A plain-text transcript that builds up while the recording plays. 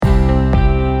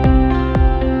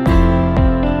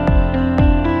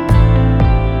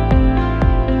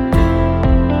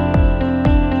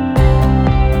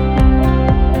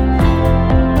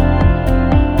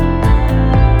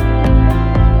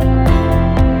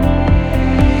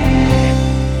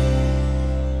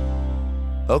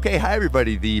Okay, hi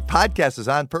everybody. The podcast is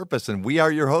On Purpose, and we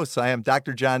are your hosts. I am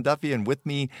Dr. John Duffy, and with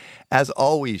me, as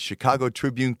always, Chicago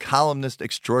Tribune columnist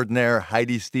extraordinaire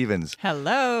Heidi Stevens.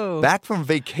 Hello. Back from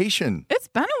vacation. It's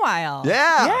been a while.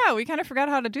 Yeah. Yeah, we kind of forgot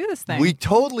how to do this thing. We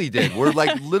totally did. We're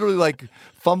literally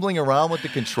fumbling around with the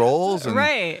controls. And,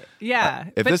 right. Yeah.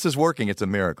 If this is working, it's a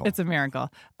miracle. It's a miracle.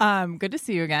 Good to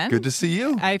see you again. Good to see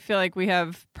you. I feel like we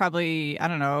have probably,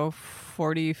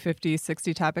 40, 50,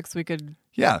 60 topics we could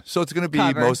Yeah, so it's going to be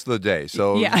cover. most of the day.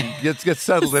 So Yeah. get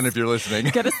settled in if you're listening.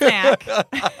 get a snack.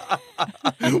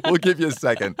 We'll give you a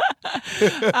second.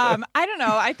 I don't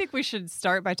know. I think we should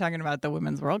start by talking about the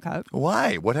Women's World Cup.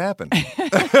 Why? What happened?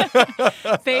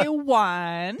 They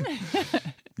won.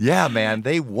 Yeah, man,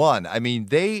 they won. I mean,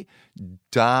 they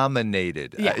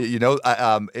dominated. Yeah.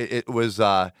 It was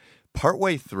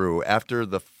partway through after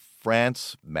the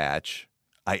France match.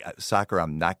 Soccer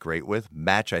I'm not great with.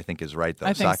 Match I think is right though.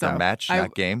 I think Soccer so. match,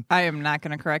 not game. I am not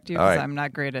going to correct you All because right. I'm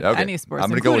not great at Okay. any sports, I'm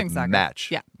going to go including with soccer.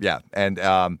 match. Yeah. And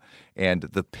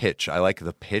the pitch. I like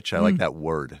the pitch. I like that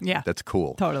word. Yeah. That's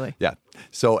cool. Totally. Yeah.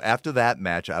 So after that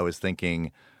match, I was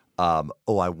thinking, I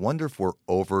wonder if we're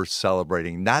over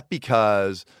celebrating, not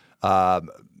because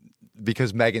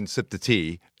Megan sipped the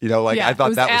tea. I thought it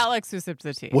was that was Alex who sipped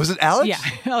the tea. Was it Alex? Yeah,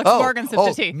 Alex Morgan sipped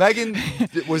the tea. Megan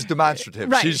was demonstrative.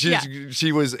 Right,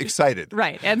 She was excited.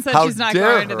 Right, and said How she's not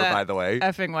dare going to her, the by the way.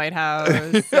 effing White House.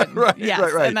 And, Right,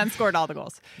 yes, right. and then scored all the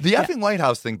goals. The effing White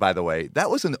House thing, by the way,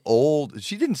 that was an old.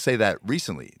 She didn't say that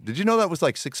recently. Did you know that was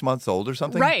like 6 months old or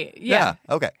something? Right, yeah.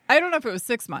 Okay. I don't know if it was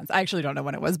 6 months. I actually don't know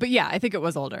when it was, but yeah, I think it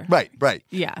was older. Right.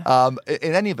 Yeah.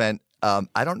 In any event,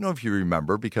 I don't know if you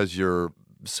remember because you're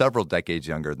several decades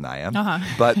younger than I am. Uh-huh.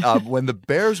 But when the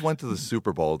Bears went to the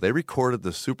Super Bowl, they recorded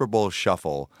the Super Bowl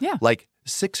shuffle like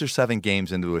 6 or 7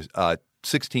 games into a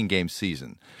 16-game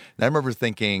season. And I remember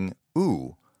thinking,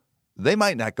 ooh, they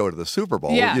might not go to the Super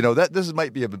Bowl. Yeah. This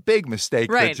might be a big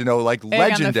mistake Right. that's, Egg on the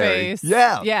legendary. face.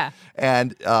 Yeah. Yeah.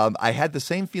 And I had the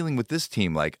same feeling with this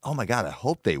team, like, oh my God, I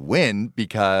hope they win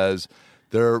because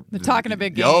they're talking a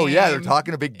big game. Oh yeah, they're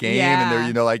talking a big game, Yeah.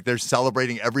 and they're they're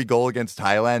celebrating every goal against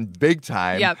Thailand, big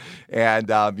time. Yep. And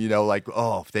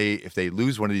if they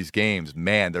lose one of these games,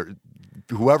 man,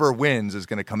 whoever wins is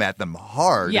going to come at them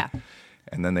hard. Yeah.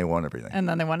 And then they won everything. And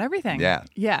then they won everything. Yeah.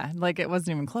 Yeah, like it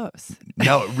wasn't even close.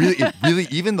 No, it really,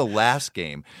 even the last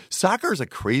game. Soccer is a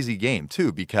crazy game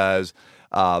too because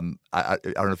I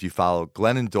don't know if you follow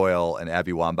Glennon Doyle and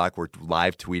Abby Wambach were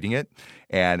live tweeting it,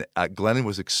 and Glennon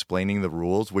was explaining the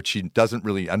rules, which she doesn't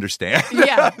really understand.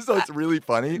 Yeah. So it's really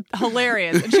funny.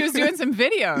 Hilarious. And she was doing some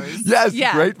videos. Yes,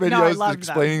 yeah. great No, I videos loved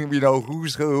explaining,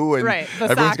 who's who, and Right, the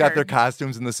everyone's got soccer. their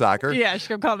costumes in the soccer. Yeah,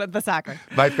 she called it the soccer.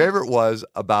 My favorite was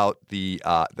about the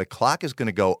clock is going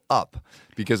to go up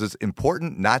because it's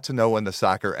important not to know when the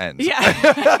soccer ends. Yeah.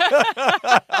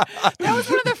 That was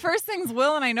one of the first things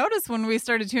Will and I noticed when we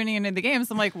started tuning into the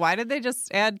games. I'm like, why did they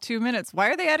just add 2 minutes? Why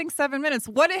are they adding 7 minutes?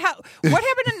 What happened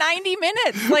to 90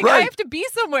 minutes? Like, Right. I have to be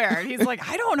somewhere. And he's like,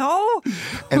 I don't know.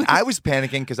 And I was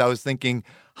panicking because I was thinking,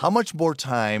 how much more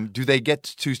time do they get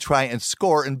to try and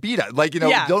score and beat us?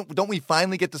 Yeah. Don't we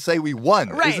finally get to say we won?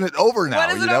 Right. Isn't it over now?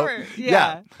 When is it over?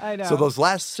 Yeah, I know. So those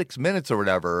last 6 minutes or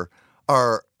whatever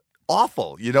are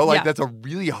awful. Yeah. That's a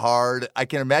really hard. I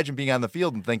can imagine being on the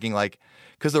field and thinking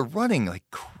because they're running like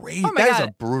crazy. Oh my That is God.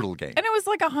 a brutal game. And it was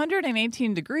like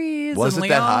 118 degrees Was in it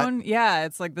Leon. that hot? Yeah,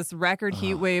 it's like this record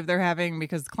heat wave they're having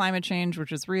because climate change,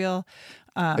 which is real.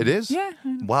 It is? Yeah.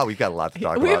 Wow, we've got a lot to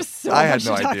talk We about. have so I much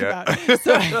had no to talk idea.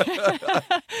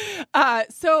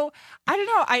 about. So I don't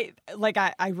know.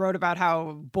 I wrote about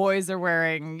how boys are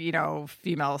wearing,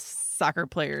 female soccer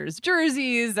players'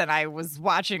 jerseys, and I was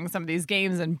watching some of these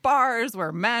games in bars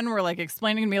where men were like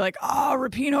explaining to me like, "Oh,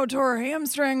 Rapinoe tore her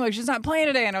hamstring, like she's not playing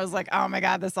today," and I was like, "Oh my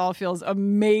God, this all feels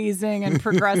amazing and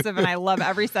progressive, and I love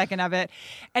every second of it."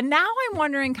 And now I'm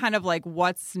wondering kind of like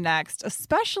what's next,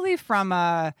 especially from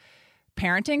a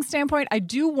parenting standpoint. I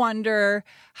do wonder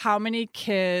how many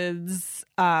kids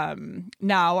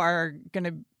now are going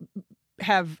to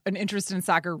have an interest in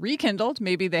soccer rekindled.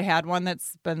 Maybe they had one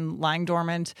that's been lying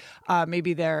dormant.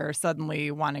 Maybe they're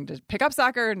suddenly wanting to pick up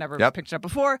soccer, never picked it up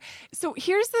before. So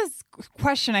here's this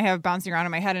question I have bouncing around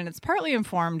in my head, and it's partly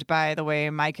informed by the way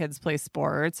my kids play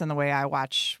sports and the way I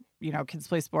watch kids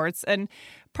play sports. And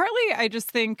partly I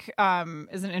just think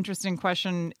is an interesting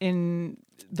question in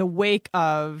the wake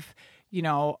of,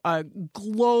 a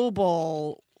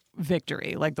global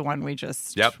victory, like the one we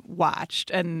just Yep.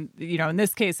 watched. And, in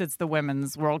this case, it's the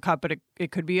Women's World Cup, but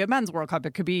it could be a Men's World Cup.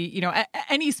 It could be,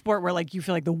 any sport where like you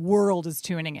feel like the world is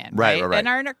tuning in. Right. And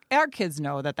our kids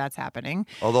know that that's happening.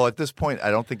 Although at this point,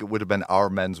 I don't think it would have been our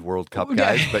Men's World Cup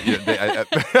guys, but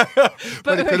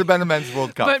but it could have been a Men's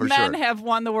World Cup for But men sure. have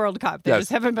won the World Cup. They Yes.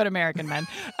 just haven't been American men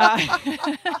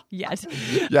yet.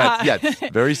 Yes,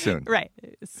 very soon. Right.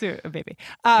 Soon, baby.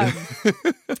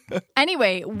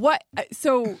 Anyway,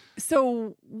 so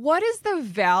what is the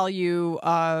value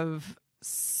of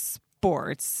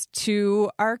sports to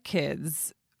our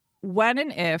kids when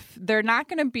and if they're not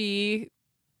going to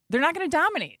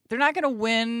dominate. They're not going to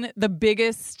win the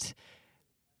biggest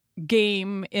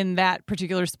game in that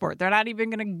particular sport. They're not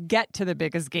even going to get to the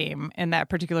biggest game in that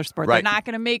particular sport. Right. They're not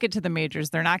going to make it to the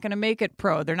majors. They're not going to make it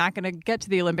pro. They're not going to get to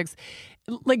the Olympics.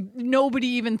 Like nobody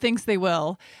even thinks they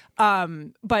will.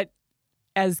 But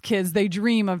as kids, they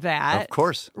dream of that. Of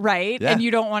course. Right? Yeah. And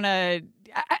you don't want to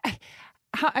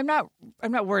I'm not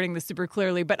wording this super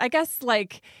clearly, but I guess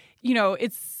like,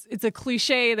 it's a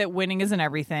cliche that winning isn't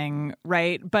everything,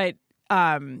 right? But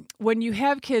when you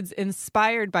have kids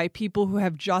inspired by people who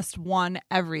have just won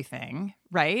everything,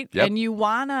 right? Yep. And you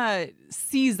want to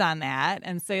seize on that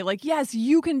and say like, yes,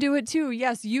 you can do it too.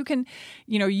 Yes, you can,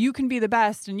 you can be the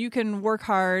best and you can work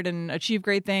hard and achieve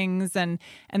great things and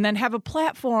then have a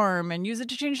platform and use it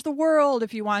to change the world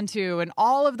if you want to. And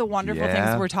all of the wonderful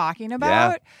things we're talking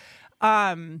about.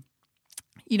 I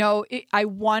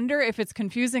wonder if it's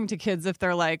confusing to kids if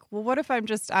they're like, well, what if I'm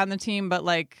just on the team, but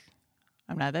like,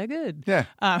 I'm not that good. Yeah.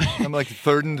 I'm like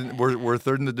we're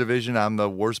third in the division. I'm the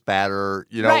worst batter,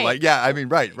 Right. like, yeah, I mean,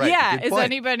 right. Yeah. Good Is point.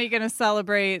 anybody going to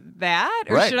celebrate that?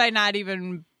 Or Right. should I not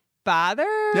even bother?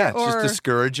 Yeah, it's or... just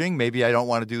discouraging. Maybe I don't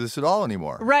want to do this at all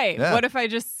anymore. Right. Yeah. What if I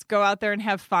just go out there and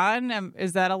have fun?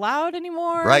 Is that allowed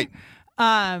anymore? Right.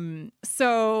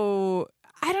 So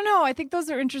I don't know. I think those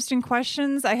are interesting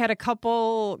questions. I had a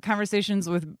couple conversations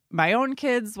with my own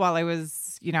kids while I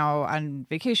was, on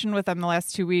vacation with them the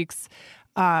last 2 weeks.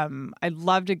 I'd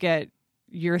love to get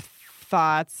your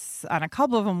thoughts on a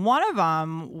couple of them. One of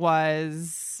them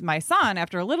was my son,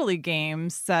 after a Little League game,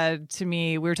 said to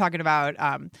me, we were talking about,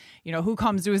 who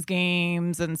comes to his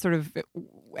games and sort of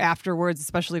afterwards,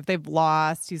 especially if they've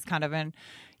lost, he's kind of in,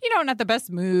 not the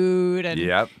best mood. And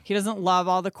Yep. he doesn't love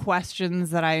all the questions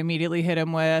that I immediately hit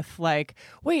him with, like,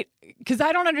 wait, because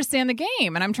I don't understand the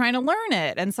game and I'm trying to learn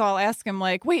it. And so I'll ask him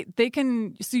like, wait,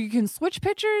 so you can switch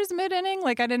pitchers mid-inning?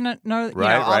 Like I didn't know, all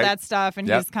right. that stuff. And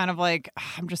Yep. he's kind of like,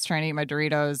 I'm just trying to eat my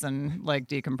Doritos and like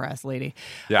decompress, lady.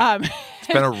 Yeah. It's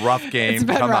been a rough game. It's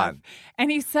been Come rough. on.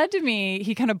 And he said to me,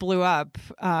 he kind of blew up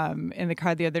in the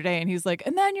car the other day. And he's like,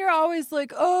 and then you're always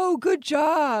like, oh, good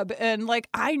job. And like,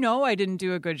 I know I didn't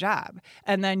do a good job.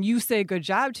 And then you say good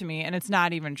job to me and it's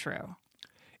not even true.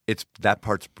 That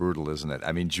part's brutal, isn't it?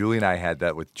 I mean, Julie and I had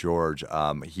that with George.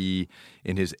 He,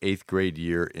 in his 8th grade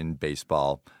year in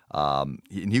baseball,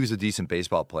 he was a decent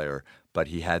baseball player, but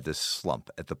he had this slump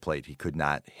at the plate. He could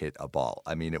not hit a ball.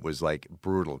 I mean, it was like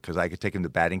brutal because I could take him to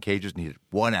batting cages and he'd hit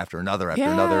one after another,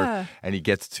 and he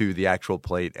gets to the actual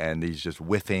plate and he's just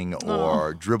whiffing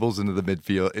or dribbles into the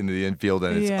infield,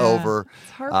 and it's over.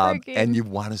 It's heartbreaking. And you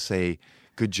want to say,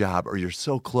 good job, or you're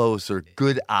so close, or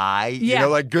good eye. Yeah.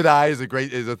 Like good eye is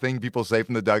a thing people say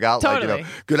from the dugout. Totally. Like,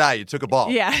 good eye, you took a ball.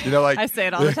 Yeah. Like I say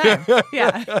it all the time.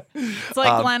 Yeah. It's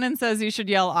like Glennon says you should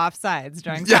yell offsides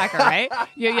during soccer, right?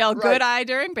 You yell good eye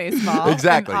during baseball.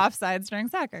 Exactly. And offsides during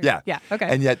soccer. Yeah. Yeah. Okay.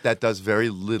 And yet that does very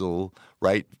little,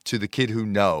 right, to the kid who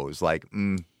knows, like,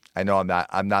 I know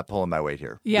I'm not pulling my weight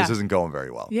here. Yeah. This isn't going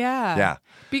very well. Yeah. Yeah.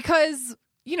 Because,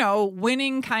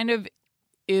 winning kind of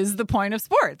is the point of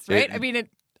sports, right?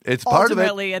 It's part of it.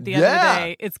 Ultimately, at the end of the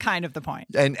day, it's kind of the point.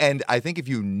 And I think if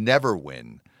you never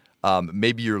win,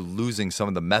 maybe you're losing some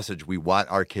of the message we want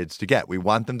our kids to get. We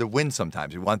want them to win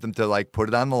sometimes. We want them to like put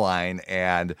it on the line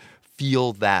and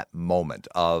feel that moment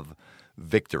of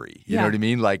victory. You know what I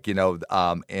mean? Like,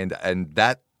 and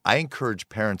that I encourage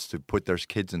parents to put their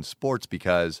kids in sports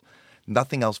because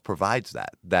nothing else provides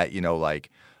that. That, like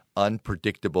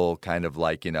unpredictable kind of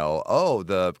like, oh,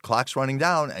 the clock's running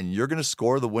down and you're going to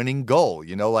score the winning goal.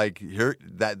 Like here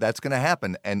that's going to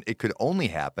happen, and it could only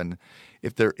happen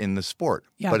if they're in the sport.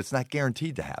 Yeah. But it's not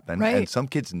guaranteed to happen. Right. And some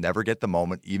kids never get the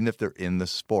moment even if they're in the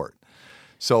sport.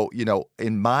 So,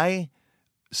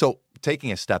 so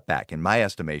taking a step back, in my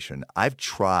estimation, I've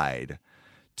tried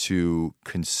to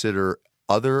consider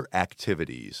other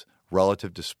activities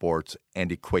relative to sports and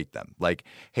equate them. Like,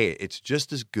 hey, it's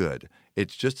just as good,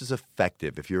 it's just as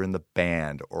effective if you're in the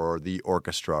band or the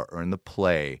orchestra or in the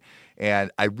play.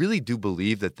 And I really do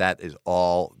believe that is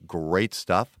all great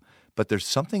stuff, but there's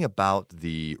something about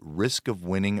the risk of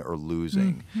winning or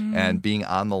losing and being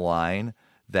on the line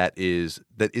that is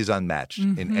unmatched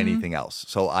in anything else.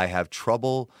 So I have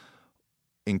trouble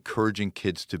encouraging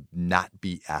kids to not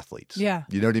be athletes. Yeah.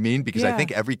 You know what I mean? Because I Yeah.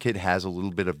 think every kid has a little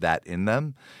bit of that in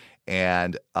them.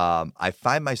 And I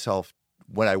find myself,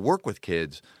 when I work with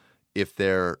kids, if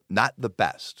they're not the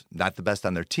best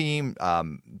on their team,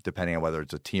 depending on whether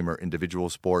it's a team or individual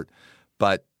sport,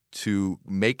 but to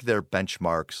make their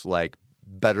benchmarks like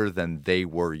better than they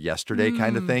were yesterday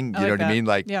kind of thing. You know what I mean?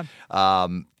 Like, Yeah.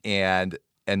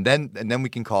 And then we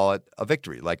can call it a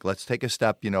victory. Like, let's take a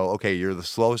step, okay, you're the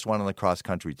slowest one on the cross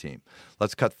country team.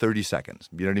 Let's cut 30 seconds.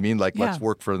 You know what I mean? Like, let's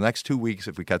work for the next 2 weeks.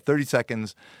 If we cut 30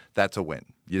 seconds, that's a win.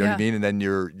 You know what I mean? And then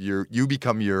you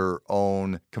become your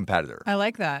own competitor. I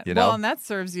like that. You know? Well, and that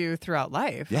serves you throughout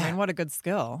life. Yeah. I mean, what a good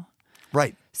skill.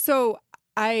 Right. So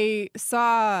I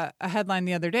saw a headline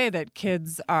the other day that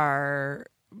kids are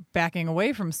backing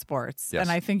away from sports. Yes. And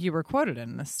I think you were quoted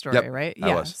in this story, Yep, right? I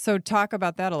Yeah. was. So talk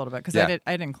about that a little bit, because Yeah.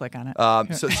 I didn't click on it.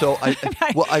 So I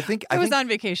think I was on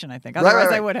vacation, I think. Right, Otherwise,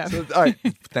 right. I would have. So, all right.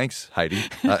 Thanks, Heidi.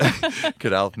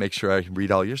 I'll make sure I read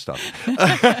all your stuff.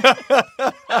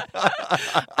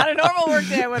 On a normal work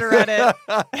day, I would have read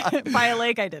it. By a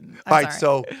lake, I didn't. I'm All right,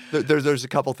 sorry. so there's a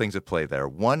couple things at play there.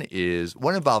 One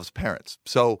involves parents.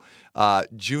 So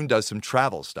June does some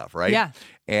travel stuff, right? Yeah.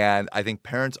 And I think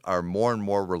parents are more and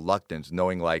more reluctant,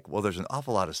 knowing like, well, there's an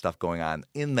awful lot of stuff going on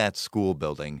in that school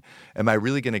building. Am I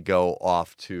really going to go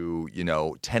off to,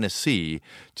 Tennessee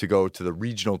to go to the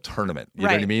regional tournament? You know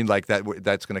what I Right. mean? Like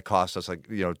that's going to cost us like,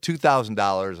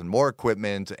 $2,000 and more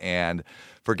equipment, and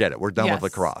forget it. We're done with Yes.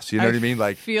 lacrosse. You know what I mean?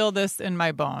 Like, feel this in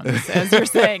my bones as you're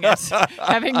saying it,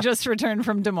 having just returned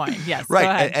from Des Moines. Yes, go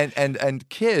right. ahead. And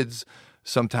kids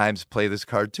sometimes play this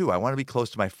card too. I want to be close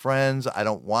to my friends. I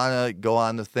don't want to go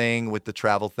on the thing with the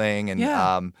travel thing, and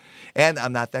and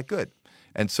I'm not that good.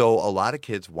 And so a lot of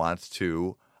kids want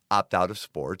to opt out of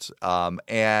sports,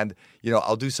 and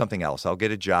I'll do something else. I'll get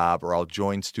a job, or I'll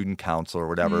join student council or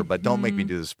whatever, but don't make me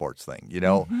do the sports thing.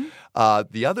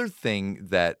 The other thing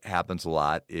that happens a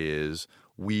lot is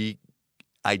we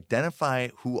identify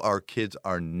who our kids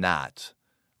are not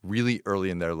really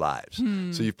early in their lives.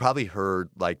 So you've probably heard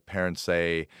like parents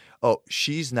say, "Oh,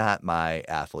 she's not my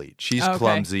athlete. She's Okay.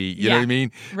 clumsy." You know what I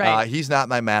mean? Right. He's not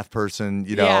my math person.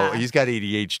 Yeah. He's got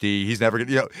ADHD. He's never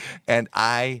gonna. And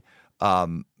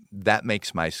that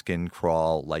makes my skin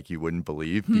crawl like you wouldn't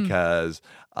believe, because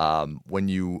when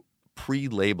you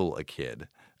pre-label a kid,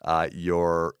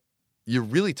 you're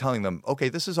really telling them, okay,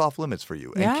 this is off limits for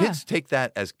you. And Yeah. kids take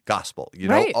that as gospel,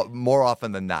 Right. more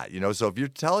often than not. So if you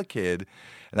tell a kid,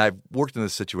 and I've worked in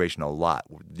this situation a lot,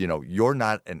 you're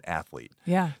not an athlete.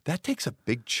 Yeah. That takes a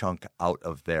big chunk out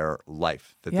of their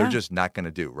life that Yeah. they're just not going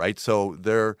to do, right? So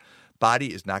their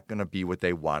body is not going to be what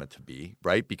they want it to be,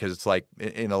 right? Because it's like,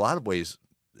 in a lot of ways,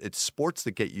 it's sports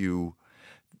that get you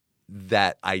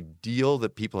that ideal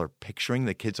that people are picturing,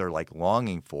 that kids are like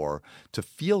longing for, to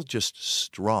feel just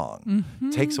strong.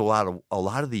 Takes a lot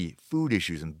of the food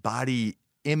issues and body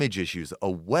image issues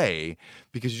away,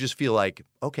 because you just feel like,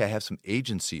 okay, I have some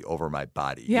agency over my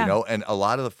body, Yeah. And a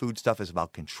lot of the food stuff is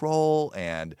about control,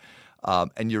 and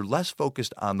you're less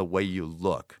focused on the way you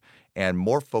look and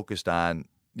more focused on,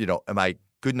 am I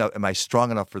good enough? Am I strong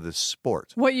enough for this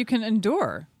sport? What you can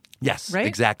endure, Yes, right?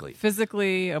 exactly.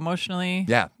 Physically, emotionally.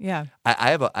 Yeah. Yeah. I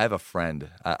have a friend.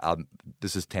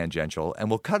 This is tangential, and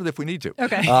we'll cut it if we need to.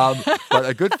 Okay. But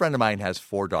a good friend of mine has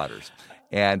 4 daughters,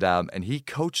 and he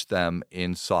coached them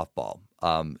in softball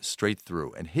straight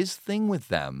through. And his thing with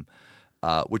them,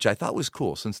 which I thought was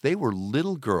cool, since they were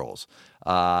little girls,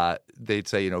 they'd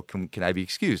say, can I be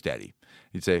excused, Daddy?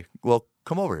 He'd say, well,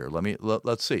 come over here.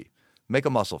 Let's see. Make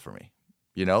a muscle for me.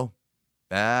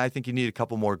 I think you need a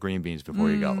couple more green beans before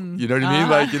you go. You know what I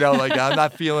mean? Like I'm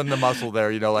not feeling the muscle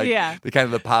there. Yeah. The kind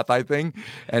of the Popeye thing.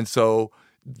 And so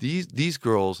these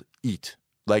girls eat.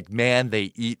 Like, man,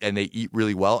 they eat, and they eat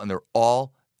really well, and they're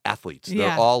all athletes. They're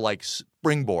Yeah. all like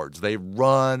springboards. They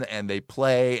run and they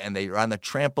play, and they're on the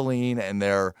trampoline, and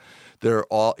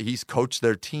he's coached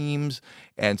their teams,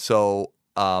 and so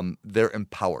they're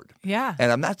empowered. Yeah.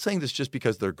 And I'm not saying this just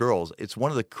because they're girls. It's one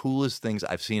of the coolest things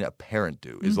I've seen a parent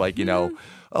do is like,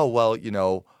 oh, well,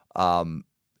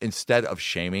 instead of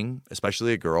shaming,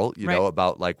 especially a girl, Right.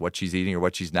 about like what she's eating or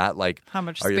what she's not, like, How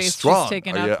much are you space she's strong?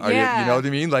 taking Are you, up. are Yeah. you know what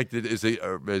I mean? Like, is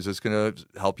this going to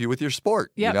help you with your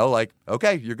sport? Yep. Like,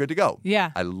 okay, you're good to go. Yeah.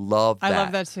 I love that. I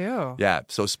love that too. Yeah.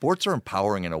 So sports are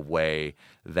empowering in a way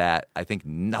that I think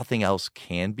nothing else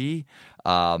can be.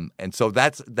 And so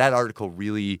that article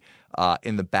really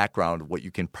in the background, what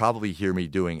you can probably hear me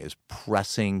doing is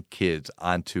pressing kids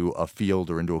onto a field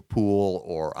or into a pool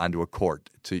or onto a court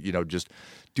to, just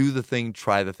do the thing,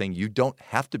 try the thing. You don't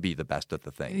have to be the best at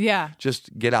the thing. Yeah.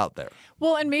 Just get out there.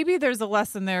 Well, and maybe there's a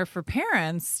lesson there for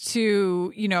parents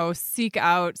to, seek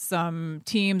out some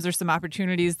teams or some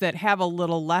opportunities that have a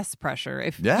little less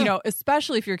pressure.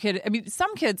 Especially if your kid,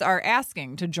 some kids are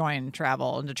asking to join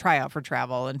travel and to try out for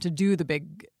travel and to do the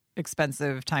big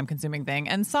expensive, time-consuming thing,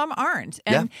 and some aren't.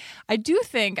 And I do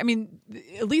think,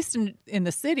 at least in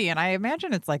the city, and I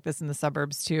imagine it's like this in the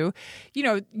suburbs too,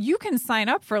 you can sign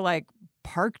up for like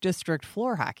Park District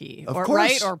floor hockey or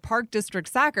Park District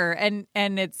soccer, and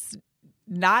it's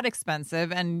not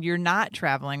expensive and you're not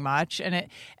traveling much,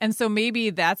 and so maybe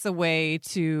that's a way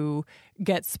to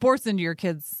get sports into your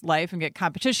kids' life and get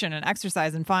competition and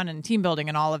exercise and fun and team building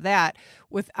and all of that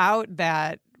without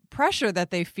that pressure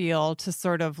that they feel to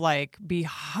sort of like be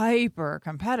hyper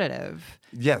competitive.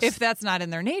 Yes. If that's not in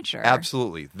their nature.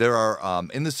 Absolutely. There are,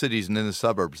 in the cities and in the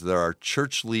suburbs, there are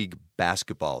church league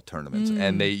basketball tournaments,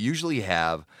 and they usually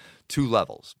have 2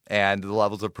 levels. And the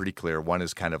levels are pretty clear. One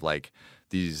is kind of like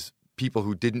these people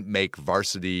who didn't make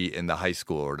varsity in the high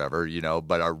school or whatever,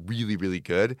 but are really, really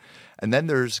good. And then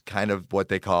there's kind of what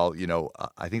they call,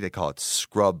 I think they call it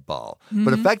scrub ball.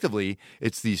 But effectively,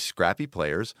 it's these scrappy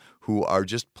players who are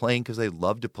just playing because they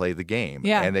love to play the game.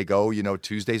 Yeah. And they go,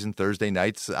 Tuesdays and Thursday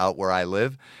nights out where I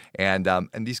live. And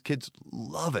these kids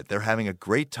love it. They're having a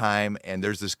great time. And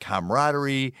there's this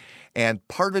camaraderie. And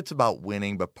part of it's about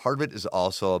winning, but part of it is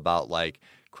also about like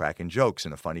cracking jokes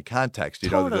in a funny context, that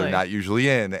they're not usually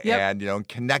in, and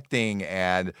connecting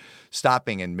and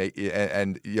stopping and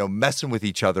messing with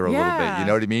each other a little bit. You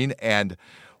know what I mean? And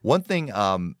one thing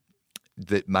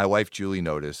that my wife Julie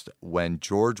noticed when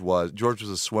George was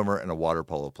a swimmer and a water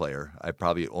polo player. I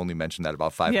probably only mentioned that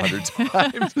about 500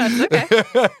 times. That's okay.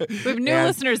 We have new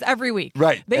listeners every week.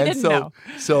 Right. They didn't know.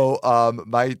 So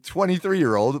my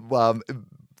 23-year-old,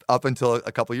 up until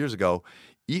a couple of years ago.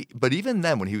 But even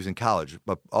then, when he was in college,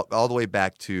 but all the way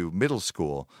back to middle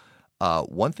school,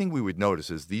 one thing we would notice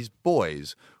is these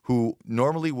boys who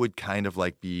normally would kind of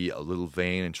like be a little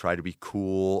vain and try to be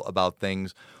cool about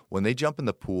things, when they jump in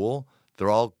the pool, they're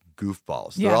all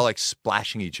goofballs. They're all like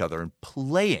splashing each other and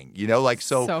playing,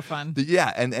 so fun.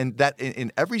 And that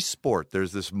in every sport,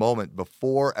 there's this moment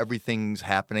before everything's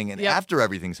happening and after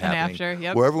everything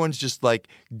happening, where everyone's just like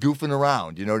goofing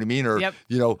around. You know what I mean? Or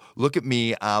look at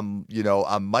me, I'm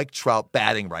Mike Trout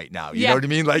batting right now. You know what I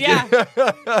mean? Like, and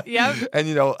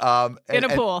in a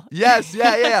pool. Yes,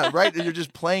 right. You're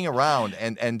just playing around,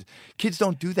 and kids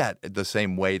don't do that the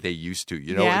same way they used to.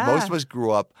 Most of us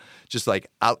grew up just like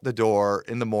out the door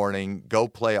in the morning, go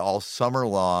play all summer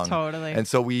long. Totally. And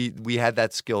so we had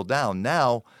that skill down.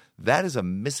 Now that is a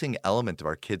missing element of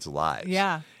our kids' lives.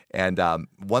 Yeah. And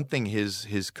one thing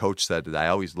his coach said that I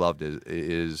always loved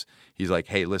is he's like,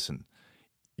 hey, listen,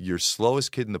 your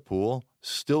slowest kid in the pool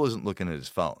still isn't looking at his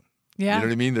phone. Yeah. You know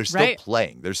what I mean? They're still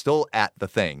playing. They're still at the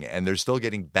thing, and they're still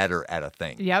getting better at a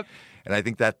thing. Yep. And I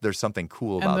think that there's something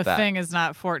cool about that. And the thing is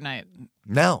not Fortnite.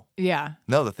 No. Yeah.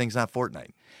 No, the thing's not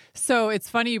Fortnite. So it's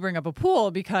funny you bring up a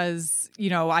pool because,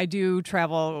 I do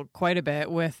travel quite a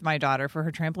bit with my daughter for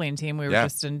her trampoline team. We were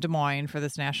just in Des Moines for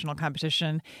this national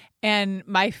competition. And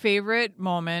my favorite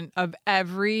moment of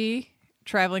every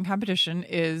traveling competition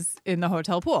is in the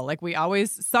hotel pool. Like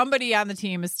somebody on the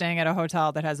team is staying at a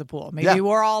hotel that has a pool. Maybe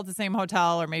we're all at the same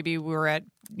hotel, or maybe we're at,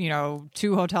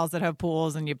 2 hotels that have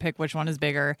pools and you pick which one is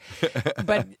bigger.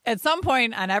 But at some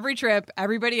point on every trip,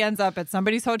 everybody ends up at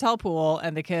somebody's hotel pool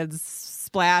and the kids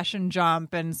splash and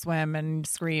jump and swim and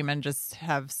scream and just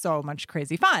have so much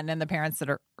crazy fun. And the parents sit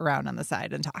around on the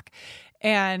side and talk.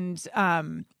 And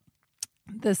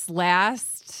this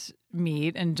last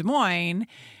meet in Des Moines,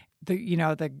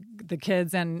 the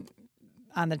kids and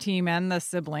on the team and the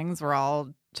siblings were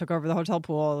all took over the hotel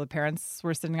pool. The parents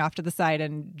were sitting off to the side,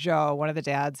 and Joe, one of the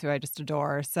dads who I just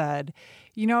adore, said,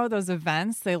 those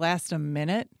events, they last a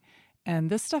minute and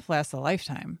this stuff lasts a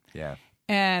lifetime. Yeah.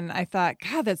 And I thought,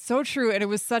 God, that's so true. And it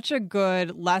was such a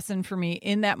good lesson for me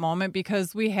in that moment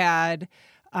because we had,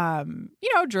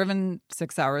 driven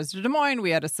 6 hours to Des Moines.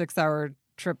 We had a 6-hour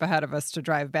trip ahead of us to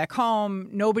drive back home.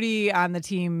 Nobody on the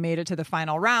team made it to the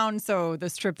final round. So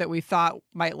this trip that we thought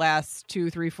might last 2,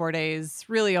 3, 4 days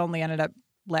really only ended up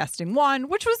lasting 1,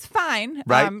 which was fine.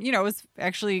 Right. It was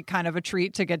actually kind of a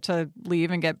treat to get to leave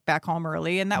and get back home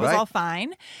early, and that was all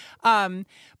fine. But,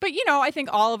 I think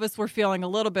all of us were feeling a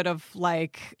little bit of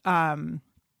like,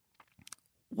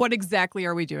 what exactly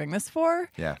are we doing this for?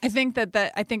 Yeah. I think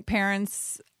I think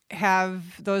parents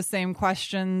have those same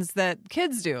questions that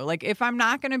kids do. Like, if I'm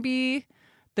not going to be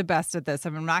the best at this,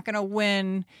 if I'm not going to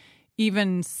win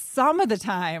even some of the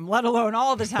time, let alone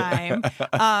all the time,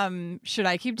 should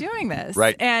I keep doing this?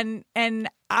 Right. And when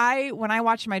I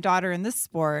watch my daughter in this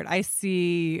sport, I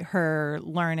see her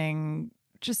learning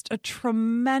just a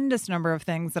tremendous number of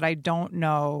things that I don't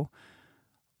know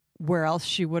where else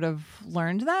she would have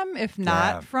learned them if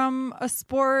not from a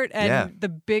sport. And the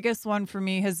biggest one for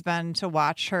me has been to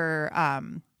watch her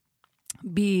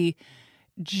be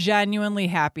genuinely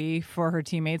happy for her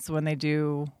teammates when they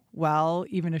do well,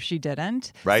 even if she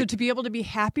didn't. Right. So to be able to be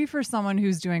happy for someone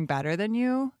who's doing better than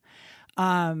you,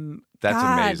 that's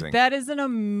amazing. That is an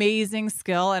amazing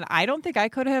skill. And I don't think I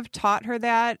could have taught her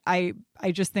that. I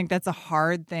just think that's a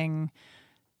hard thing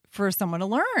for someone to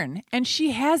learn. And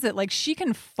she has it. Like, she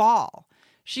can fall.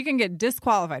 She can get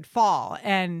disqualified, fall,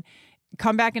 and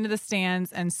come back into the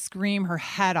stands and scream her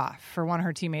head off for one of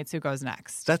her teammates who goes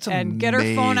next. That's and amazing. Get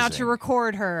her phone out to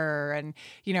record her and,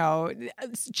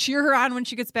 cheer her on when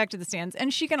she gets back to the stands.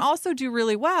 And she can also do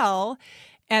really well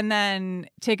and then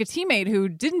take a teammate who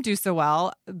didn't do so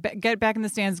well, get back in the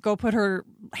stands, go put her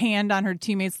hand on her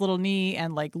teammate's little knee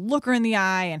and like look her in the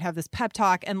eye and have this pep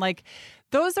talk. And like,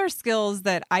 those are skills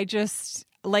that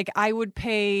I would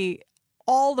pay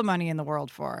all the money in the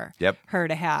world for her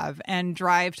to have and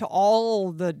drive to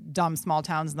all the dumb small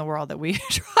towns in the world that we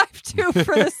drive to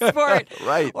for this sport.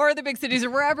 Right. Or the big cities or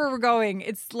wherever we're going.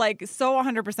 It's like so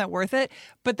 100% worth it.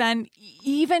 But then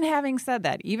even having said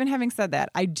that,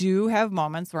 I do have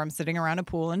moments where I'm sitting around a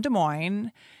pool in Des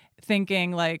Moines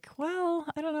thinking like, well,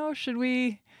 I don't know, should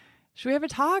we have a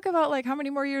talk about like how many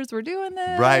more years we're doing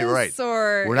this? Right.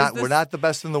 Or we're not the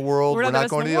best in the world. We're not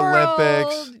going to the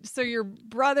Olympics. So your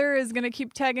brother is going to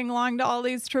keep tagging along to all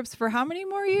these trips for how many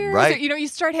more years? Right. Or, you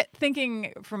start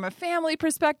thinking from a family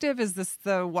perspective, is this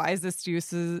the wisest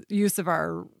use of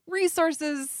our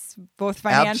resources, both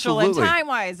financial Absolutely. and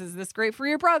time-wise? Is this great for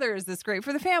your brother? Is this great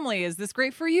for the family? Is this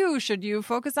great for you? Should you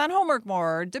focus on homework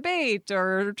more, or debate,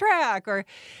 or track?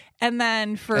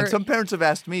 And some parents have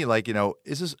asked me, like,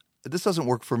 this doesn't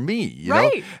work for me, you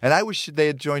right. know? And I wish they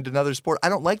had joined another sport. I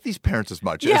don't like these parents as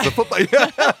much yeah. as the football.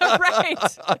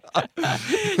 Right.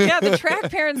 Yeah, the track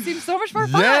parents seem so much more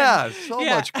fun. Yeah,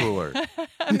 much cooler.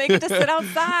 And they get to sit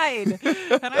outside,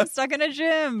 and I'm stuck in a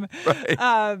gym.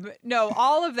 Right. No,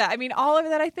 all of that. I mean, all of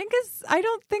that I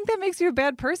don't think that makes you a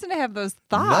bad person to have those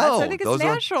thoughts. No, I think it's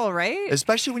natural, right?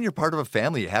 Especially when you're part of a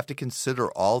family, you have to consider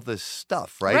all this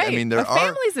stuff, right? Right. I mean, a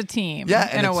family's a team,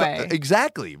 in a way.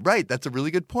 Exactly, right. That's a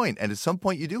really good point. And at some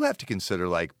point, you do have to consider,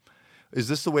 like, is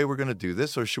this the way we're going to do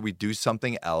this, or should we do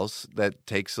something else that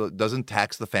doesn't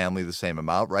tax the family the same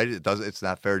amount, right? It's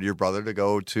not fair to your brother to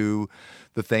go to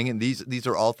the thing, and these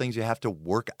are all things you have to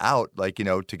work out, like,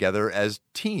 together as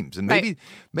teams. And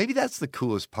maybe that's the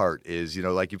coolest part is,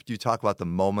 like if you talk about the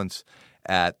moments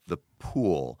at the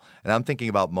pool, and I'm thinking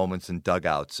about moments in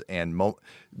dugouts and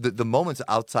the moments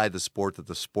outside the sport that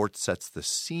the sport sets the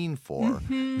scene for.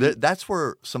 Mm-hmm. That's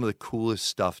where some of the coolest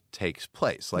stuff takes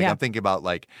place. Like I'm thinking about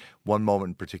like one moment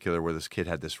in particular where this kid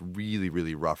had this really,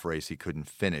 really rough race he couldn't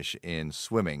finish in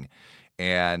swimming,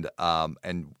 and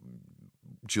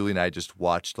Julie and I just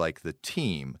watched like the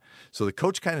team. So the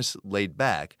coach kind of laid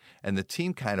back, and the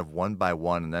team kind of one by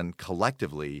one, and then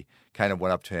collectively kind of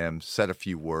went up to him, said a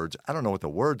few words. I don't know what the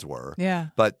words were,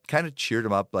 but kind of cheered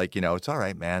him up, like, it's all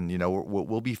right, man.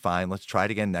 We'll be fine. Let's try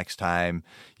it again next time.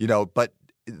 But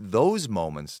those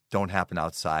moments don't happen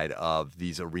outside of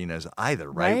these arenas either,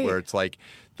 right? Where it's like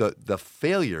the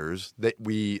failures that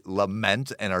we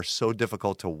lament and are so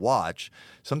difficult to watch.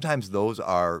 Sometimes those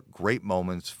are great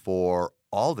moments for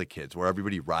all the kids, where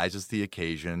everybody rises to the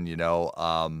occasion,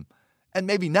 and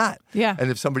maybe not. Yeah. And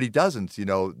if somebody doesn't,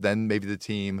 then maybe the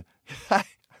team. I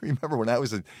remember when I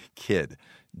was a kid,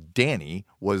 Danny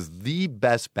was the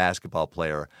best basketball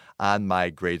player on my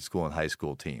grade school and high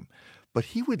school team. But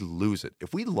he would lose it.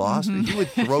 If we lost, he would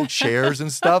throw chairs and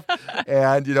stuff.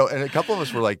 And, and a couple of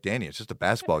us were like, Danny, it's just a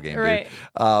basketball game, right.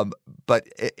 dude. But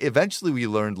eventually we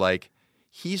learned, like,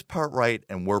 he's part right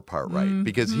and we're part right,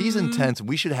 because he's intense. And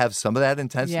we should have some of that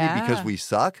intensity because we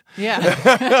suck.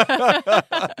 Yeah.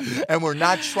 And we're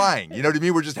not trying. You know what I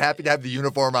mean? We're just happy to have the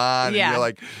uniform on. Yeah. And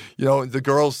you're like, the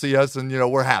girls see us and,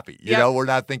 we're happy. You know, we're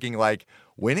not thinking like,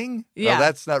 winning? Yeah. No,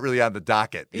 that's not really on the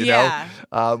docket, you know?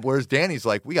 Whereas Danny's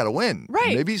like, we got to win.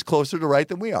 Right. Maybe he's closer to right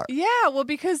than we are. Yeah, well,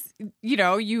 because,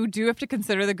 you do have to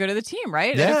consider the good of the team,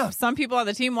 right? Yeah. And if some people on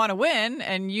the team want to win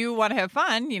and you want to have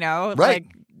fun, right. like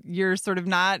you're sort of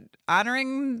not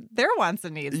honoring their wants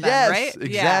and needs then, yes, right?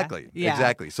 Exactly. Yeah.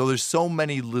 Exactly. So there's so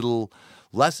many little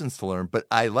lessons to learn, but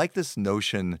I like this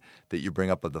notion that you bring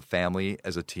up of the family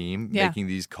as a team making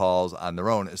these calls on their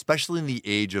own, especially in the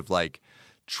age of like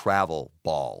travel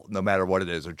ball, no matter what it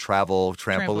is, or travel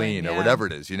trampoline or yeah. whatever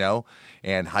it is, you know?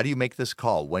 And how do you make this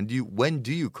call? When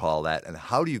do you call that, and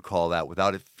how do you call that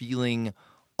without it feeling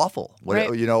awful?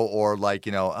 Right. You know, or like,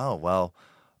 you know, oh, well,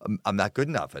 I'm not good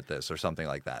enough at this or something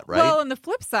like that, right? Well, and the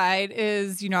flip side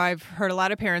is, you know, I've heard a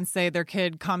lot of parents say their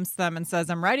kid comes to them and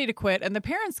says, I'm ready to quit. And the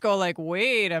parents go like,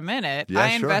 wait a minute. Yeah,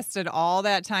 I sure. invested all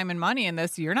that time and money in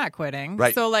this. You're not quitting.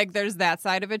 Right. So like there's that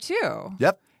side of it too.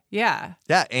 Yep. Yeah.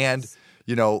 Yeah. And,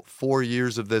 you know, 4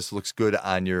 years of this looks good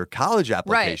on your college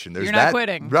application. Right. You're not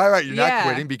quitting. Right. You're Yeah. not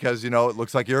quitting because, you know, it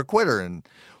looks like you're a quitter, and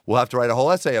we'll have to write a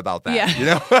whole essay about that. Yeah. You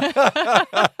know?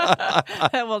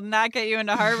 That will not get you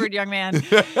into Harvard, young man.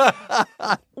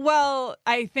 Well,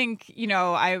 I think, you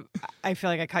know, I feel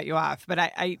like I cut you off, but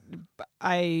I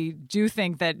do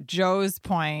think that Joe's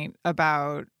point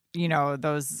about, you know,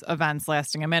 those events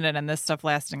lasting a minute and this stuff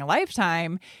lasting a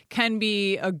lifetime can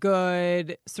be a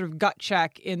good sort of gut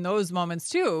check in those moments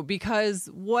too, because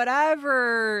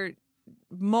whatever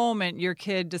moment your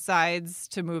kid decides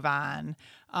to move on,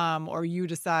 or you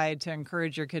decide to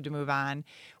encourage your kid to move on,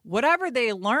 whatever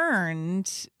they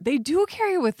learned, they do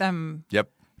carry with them Yep.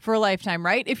 for a lifetime,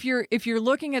 right? If you're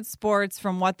looking at sports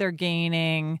from what they're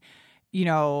gaining, you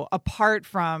know, apart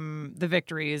from the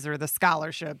victories or the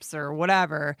scholarships or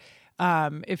whatever,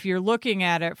 if you're looking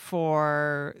at it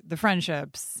for the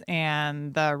friendships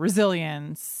and the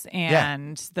resilience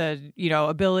and the, you know,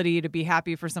 ability to be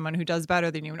happy for someone who does better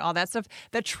than you and all that stuff,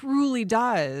 that truly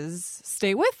does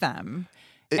stay with them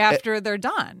after they're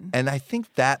done. And I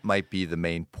think that might be the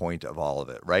main point of all of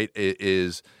it, right? It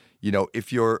is, you know,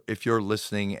 if you're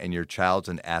listening and your child's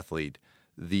an athlete,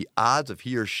 the odds of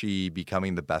he or she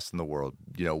becoming the best in the world,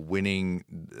 you know, winning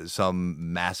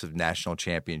some massive national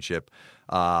championship,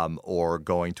 or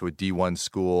going to a D1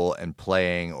 school and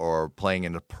playing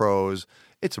in the pros,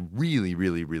 it's really,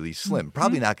 really, really slim.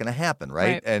 Probably not going to happen,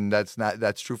 right? And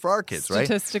that's true for our kids, right?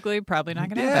 Statistically, probably not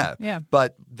going to happen. Yeah.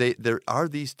 But there are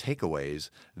these takeaways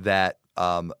that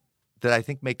I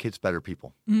think make kids better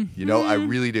people. You know, I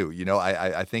really do. You know,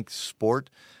 I think sport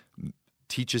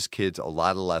teaches kids a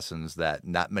lot of lessons that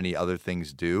not many other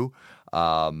things do.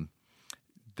 I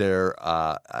don't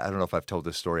know if I've told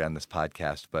this story on this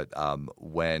podcast, but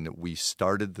when we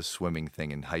started the swimming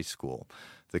thing in high school,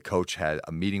 the coach had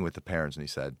a meeting with the parents, and he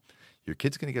said, your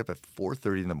kid's going to get up at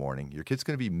 4:30 in the morning. Your kid's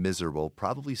going to be miserable,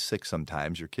 probably sick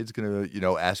sometimes. Your kid's going to, you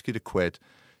know, ask you to quit.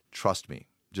 Trust me.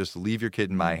 Just leave your kid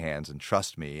in my hands and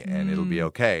trust me, and it'll be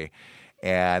okay.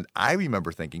 And I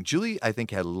remember thinking, Julie, I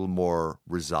think, had a little more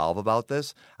resolve about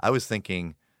this. I was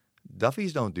thinking,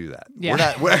 Duffies don't do that.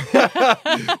 Yeah. We're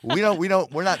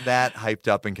not that hyped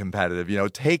up and competitive. You know,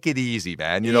 take it easy,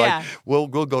 man. You know, like we'll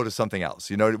go to something else.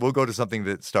 You know, we'll go to something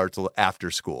that starts after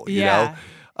school. You know,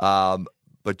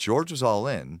 but George was all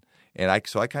in, and I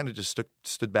kind of just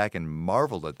stood back and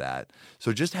marveled at that.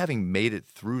 So just having made it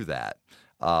through that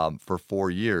for 4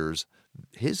 years,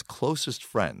 his closest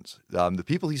friends, the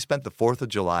people he spent the 4th of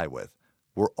July with,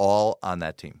 were all on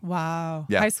that team. Wow.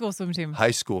 Yeah. High school swim team.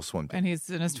 High school swim team. And he's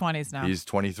in his 20s now. He's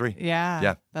 23. Yeah.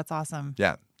 Yeah. That's awesome.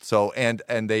 Yeah. So, and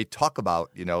they talk about,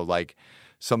 you know, like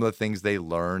some of the things they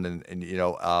learned and you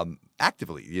know,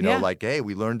 actively, you know, like, hey,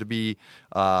 we learned to be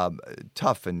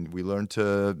tough, and we learned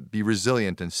to be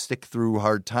resilient and stick through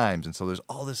hard times. And so there's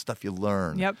all this stuff you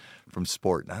learn from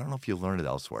sport. And I don't know if you learn it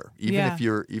elsewhere, even if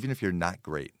you're not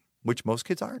great, which most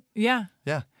kids aren't. Yeah.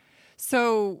 Yeah.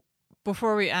 So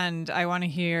before we end, I want to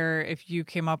hear if you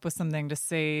came up with something to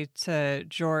say to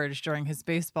George during his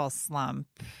baseball slump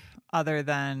other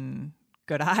than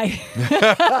good eye.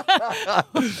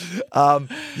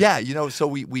 Yeah, you know, so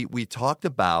we talked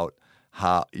about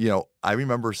how, you know, I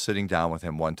remember sitting down with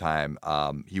him one time.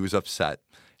 He was upset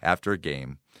after a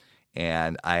game,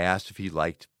 and I asked if he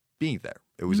liked being there.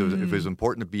 It was if it was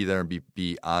important to be there and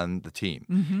be on the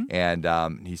team.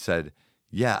 And he said,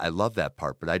 yeah, I love that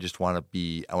part, but I just want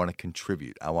to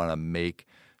contribute. I want to make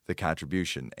the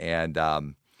contribution. And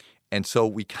so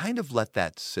we kind of let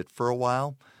that sit for a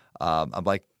while. I'm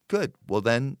like, good. Well,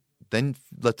 then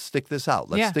let's stick this out.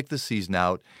 Let's stick the season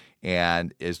out.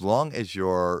 And as long as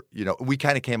you're, you know, we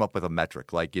kind of came up with a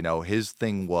metric. Like, you know, his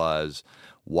thing was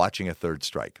watching a third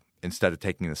strike instead of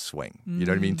taking the swing. You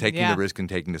know what I mean? Taking the risk and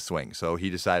taking the swing. So he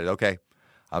decided, okay,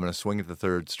 I'm going to swing at the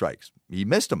third strikes. He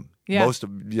missed them. Yeah. Most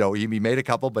of, you know, he made a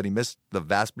couple, but he missed the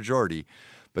vast majority.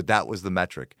 But that was the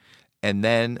metric. And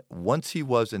then once he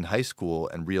was in high school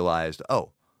and realized,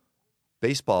 oh,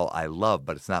 baseball I love,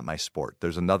 but it's not my sport.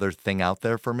 There's another thing out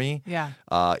there for me. Yeah.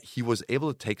 He was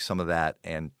able to take some of that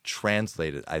and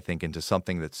translate it, I think, into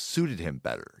something that suited him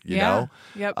better. You know?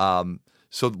 Yep.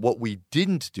 So what we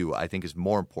didn't do, I think, is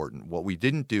more important. What we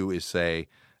didn't do is say,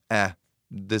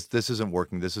 this isn't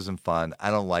working. This isn't fun.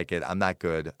 I don't like it. I'm not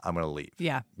good. I'm going to leave.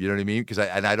 Yeah. You know what I mean? Because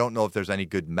I don't know if there's any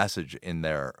good message in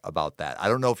there about that. I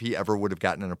don't know if he ever would have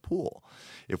gotten in a pool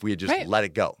if we had just let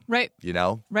it go. Right. You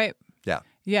know? Right. Yeah.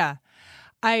 Yeah.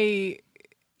 I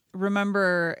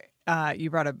remember you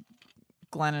brought up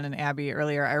Glennon and Abby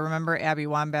earlier. I remember Abby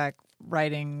Wambach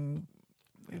writing,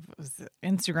 it was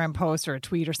an Instagram post or a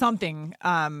tweet or something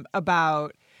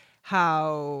about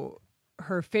how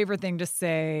her favorite thing to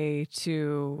say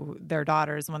to their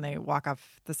daughters when they walk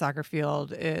off the soccer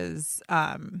field is,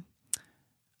 I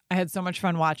had so much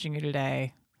fun watching you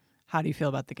today. How do you feel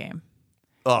about the game?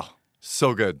 Oh,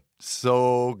 so good.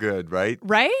 So good, right?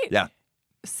 Right? Yeah.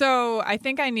 So I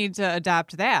think I need to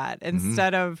adapt that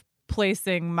instead of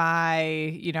placing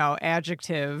my,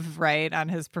 adjective right on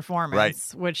his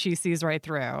performance, which he sees right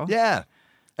through. Yeah.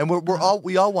 And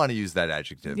we all want to use that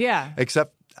adjective. Yeah.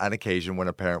 Except on occasion when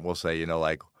a parent will say,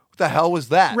 like, what the hell was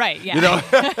that? Right, yeah.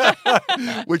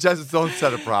 Which has its own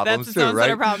set of problems That's its too, own right?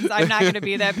 set of problems. I'm not going to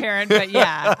be that parent, but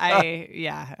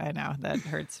I know that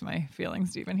hurts my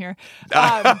feelings to even hear.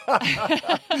 Yeah,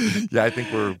 I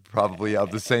think we're probably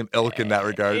of the same ilk in that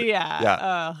regard.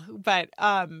 Yeah. But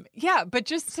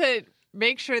just to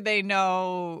make sure they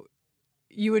know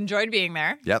you enjoyed being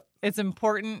there. Yep. It's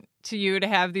important to you to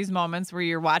have these moments where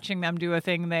you're watching them do a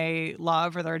thing they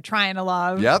love or they're trying to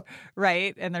love. Yep.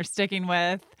 Right. And they're sticking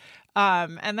with.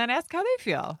 And then ask how they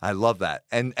feel. I love that.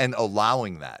 And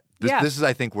allowing that. This is,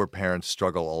 I think, where parents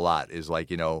struggle a lot is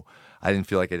like, I didn't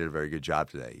feel like I did a very good job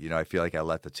today. I feel like I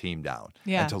let the team down.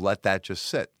 Yeah. And to let that just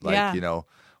sit. Like,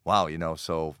 wow,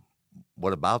 so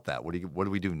what about that? What do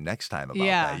we do next time about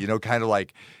that? Kind of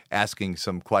like asking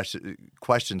some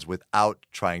questions without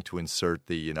trying to insert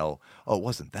the, it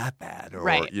wasn't that bad. Or,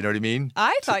 right. You know what I mean?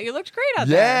 I thought you looked great out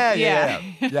there. Yeah.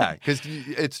 Because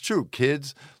it's true.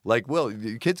 Kids, like Will,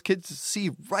 kids see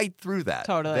right through that.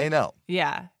 Totally. They know.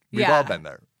 Yeah. We've all been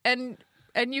there. And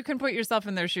you can put yourself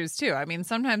in their shoes too. I mean,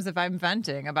 sometimes if I'm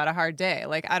venting about a hard day,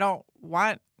 like I don't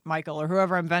want Michael or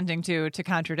whoever I'm venting to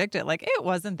contradict it. Like, it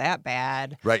wasn't that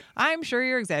bad. Right. I'm sure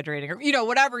you're exaggerating. Or,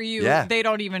 whatever they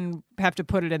don't even have to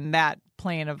put it in that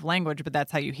plane of language, but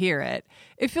that's how you hear it.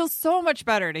 It feels so much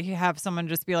better to have someone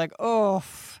just be like, oh,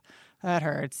 that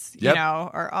hurts,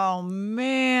 or, oh,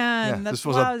 man, that's this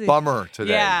was lousy. A bummer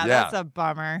today. Yeah, that's a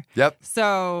bummer. Yep.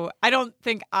 So I don't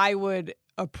think I would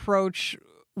approach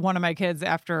one of my kids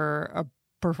after a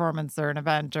performance or an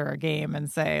event or a game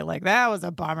and say, like, that was a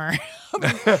bummer.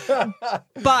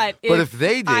 But if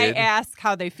they did, I ask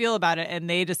how they feel about it and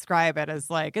they describe it as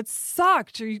like, it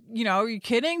sucked. Are you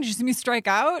kidding? Did you see me strike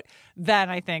out? Then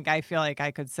I feel like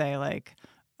I could say, like,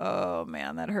 oh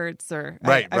man, that hurts, or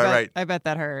right. I bet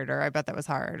that hurt, or I bet that was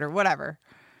hard, or whatever.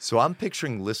 So I'm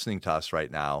picturing listening to us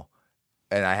right now,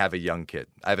 and I have a young kid.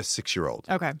 I have a 6-year-old.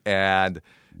 Okay. And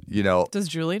does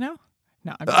Julie know?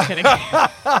 No, I'm just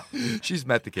kidding. She's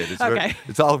met the kid. It's okay.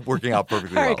 It's all working out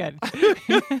perfectly well. Very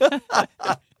good.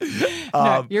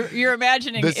 No, you're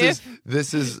imagining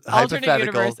this is alternate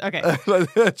hypothetical. Universe.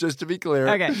 Okay. Just to be clear.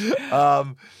 Okay.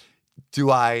 Do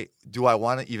I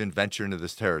want to even venture into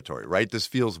this territory, right? This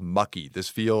feels mucky. This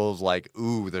feels like,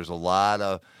 ooh, there's a lot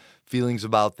of feelings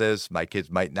about this. My kids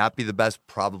might not be the best,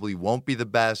 probably won't be the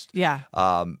best. Yeah.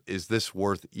 Is this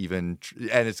worth even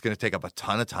and it's going to take up a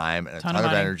ton of time and a ton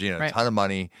of energy and a ton of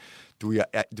money. Do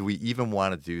we even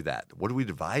want to do that? What do we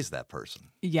advise that person?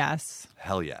 Yes.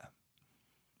 Hell yeah.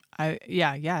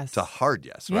 Yes. It's a hard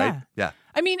yes, right? Yeah.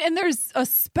 I mean, and there's a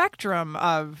spectrum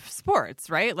of sports,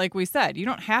 right? Like we said, you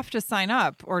don't have to sign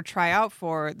up or try out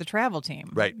for the travel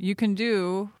team. Right. You can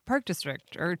do park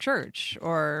district or church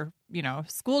or,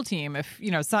 school team. If,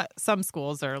 some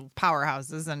schools are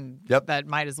powerhouses and that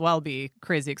might as well be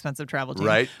crazy expensive travel team.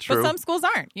 Right. True. But some schools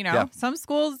aren't, Some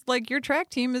schools, like your track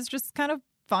team is just kind of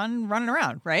fun running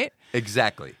around, right?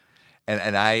 Exactly.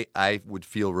 And I would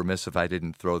feel remiss if I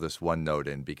didn't throw this one note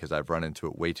in because I've run into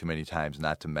it way too many times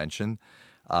not to mention.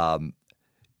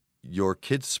 Your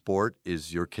kid's sport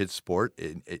is your kid's sport.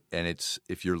 And it's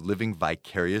if you're living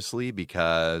vicariously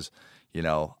because,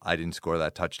 I didn't score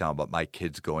that touchdown, but my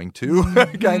kid's going to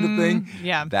kind of thing.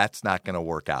 Yeah. That's not going to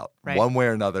work out. Right. One way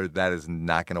or another, that is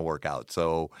not going to work out.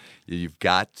 So you've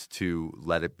got to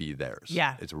let it be theirs.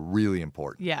 Yeah. It's really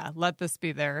important. Yeah. Let this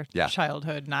be their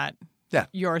childhood, not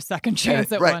your second And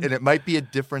chance at right. one. And it might be a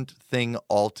different thing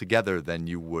altogether than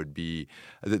you would be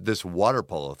this water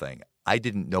polo thing. I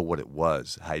didn't know what it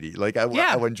was, Heidi. Like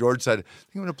when George said,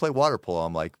 "I'm going to play water polo,"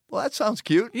 I'm like, "Well, that sounds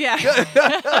cute." Yeah.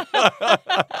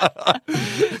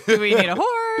 Do we need a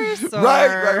horse? horse? Or...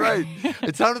 Right.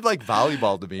 It sounded like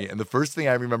volleyball to me. And the first thing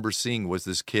I remember seeing was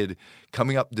this kid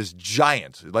coming up, this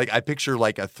giant. Like, I picture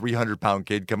like a 300-pound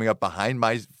kid coming up behind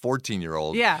my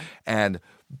 14-year-old. Yeah. And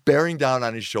bearing down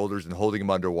on his shoulders and holding him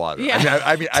underwater. Yeah.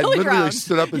 I mean, I literally drowned.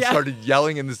 stood up and started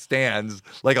yelling in the stands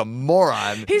like a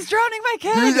moron. He's drowning my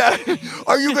kid.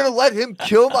 Are you going to let him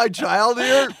kill my child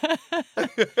here?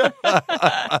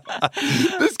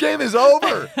 This game is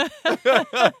over.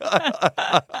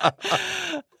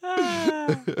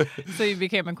 So you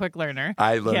became a quick learner.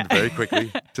 I learned very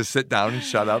quickly to sit down and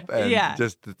shut up and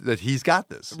just that he's got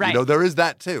this. Right. You know, there is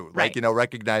that too. Like, Right. you know,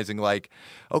 recognizing like,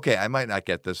 okay, I might not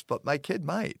get this, but my kid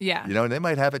might. Yeah. You know, and they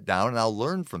might have it down and I'll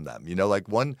learn from them. You know, like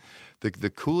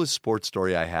the coolest sports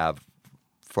story I have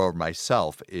for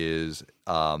myself is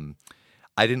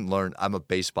I didn't learn. I'm a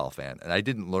baseball fan, and I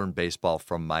didn't learn baseball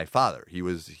from my father.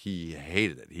 He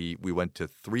hated it. We went to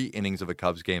 3 innings of a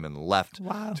Cubs game and left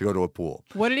to go to a pool.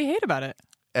 What did he hate about it?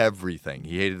 Everything.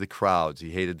 He hated the crowds.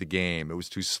 He hated the game. It was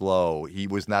too slow. He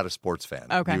was not a sports fan.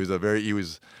 Okay. He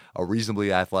was a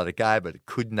reasonably athletic guy, but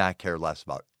could not care less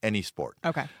about any sport.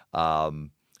 Okay.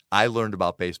 I learned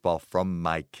about baseball from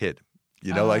my kid.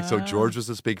 You know, so George was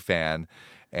this big fan.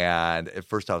 And at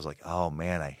first I was like, oh,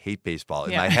 man, I hate baseball.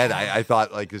 In my head, I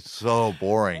thought, like, it's so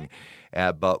boring.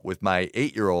 But with my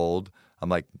 8-year-old, I'm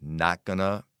like, not going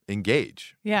to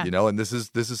engage. Yeah. You know, and this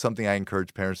is something I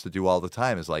encourage parents to do all the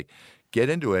time is like, get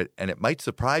into it, and it might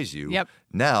surprise you. Yep.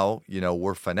 Now, you know,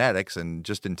 we're fanatics, and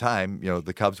just in time, you know,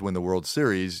 the Cubs win the World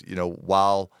Series, you know,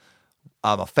 while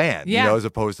I'm a fan, you know, as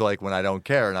opposed to like when I don't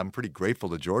care. And I'm pretty grateful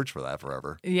to George for that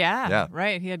forever. Yeah.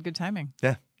 Right. He had good timing.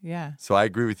 Yeah. Yeah. So I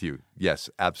agree with you. Yes,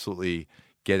 absolutely.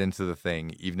 Get into the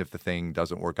thing, even if the thing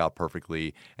doesn't work out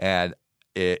perfectly. And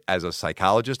as a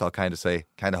psychologist, I'll kind of say,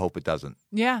 kind of hope it doesn't.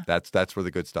 Yeah. That's where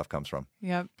the good stuff comes from.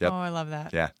 Yep. Yep. Oh, I love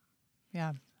that. Yeah.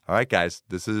 Yeah. All right, guys.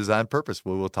 This is On Purpose.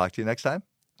 We will talk to you next time.